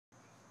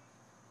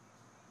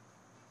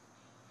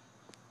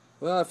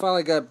Well, I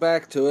finally got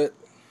back to it,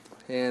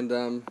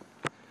 and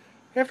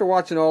after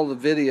watching all the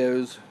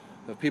videos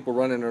of people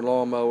running their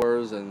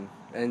lawnmowers and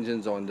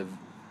engines on the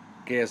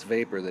gas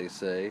vapor, they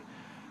say,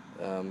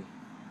 well,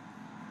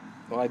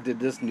 I did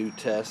this new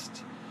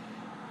test.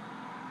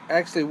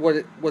 Actually,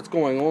 what's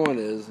going on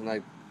is, and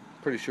I'm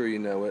pretty sure you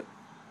know it,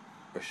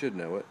 or should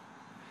know it,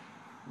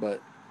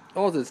 but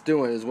all it's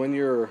doing is when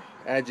you're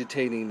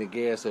agitating the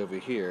gas over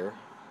here,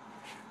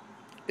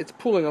 it's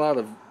pulling a lot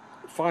of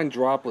fine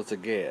droplets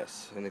of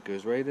gas, and it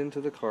goes right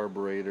into the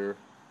carburetor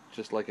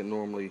just like it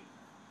normally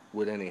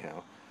would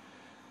anyhow.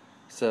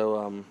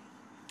 So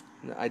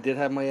I did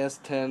have my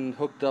S10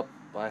 hooked up.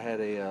 I had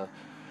a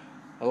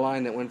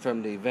line that went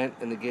from the vent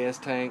in the gas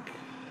tank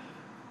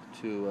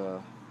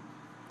to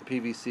the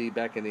PVC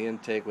back in the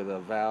intake with a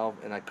valve,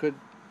 and I could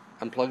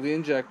unplug the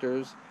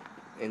injectors,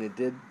 and it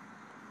did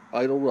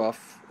idle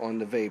rough on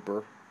the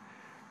vapor.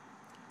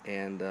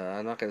 And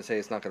I'm not going to say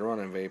it's not going to run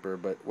on vapor,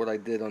 but what I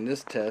did on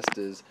this test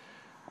is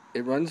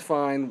it runs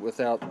fine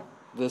without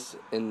this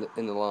in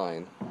the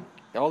line.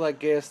 All that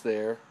gas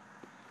there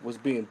was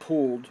being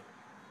pulled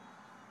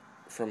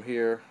from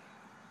here,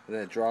 and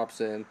then it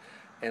drops in,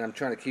 and I'm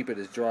trying to keep it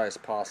as dry as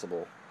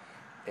possible,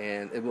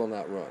 and it will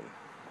not run.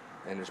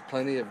 And there's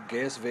plenty of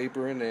gas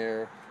vapor in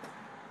there,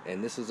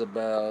 and this is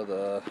about,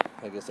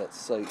 I guess that's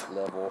sight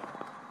level.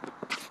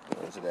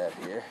 Where's it at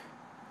here?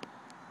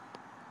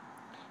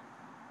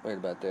 Right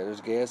about there.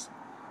 There's gas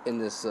in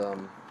this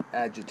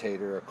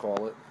agitator, I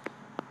call it,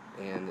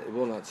 and it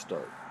will not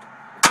start.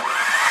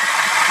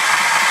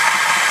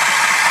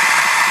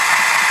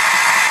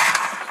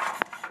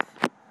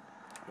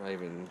 I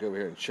even go over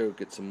here and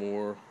choke it some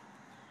more.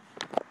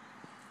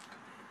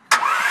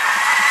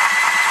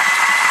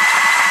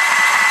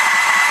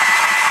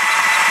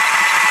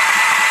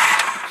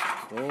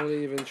 Won't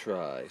even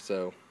try.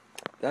 So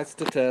that's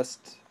the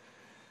test.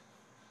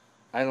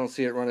 I don't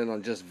see it running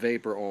on just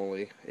vapor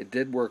only. It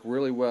did work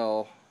really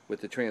well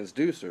with the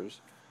transducers,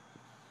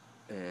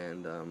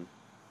 and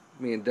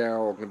me and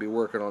Daryl are going to be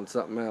working on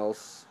something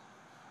else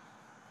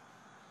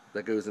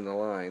that goes in the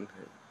line.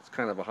 It's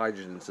kind of a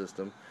hydrogen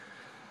system,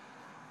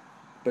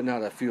 but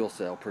not a fuel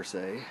cell per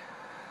se.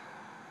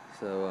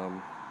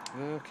 So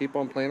keep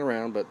on playing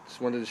around, but just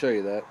wanted to show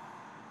you that.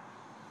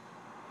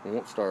 It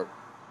won't start.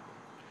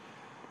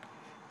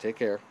 Take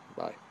care.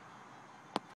 Bye.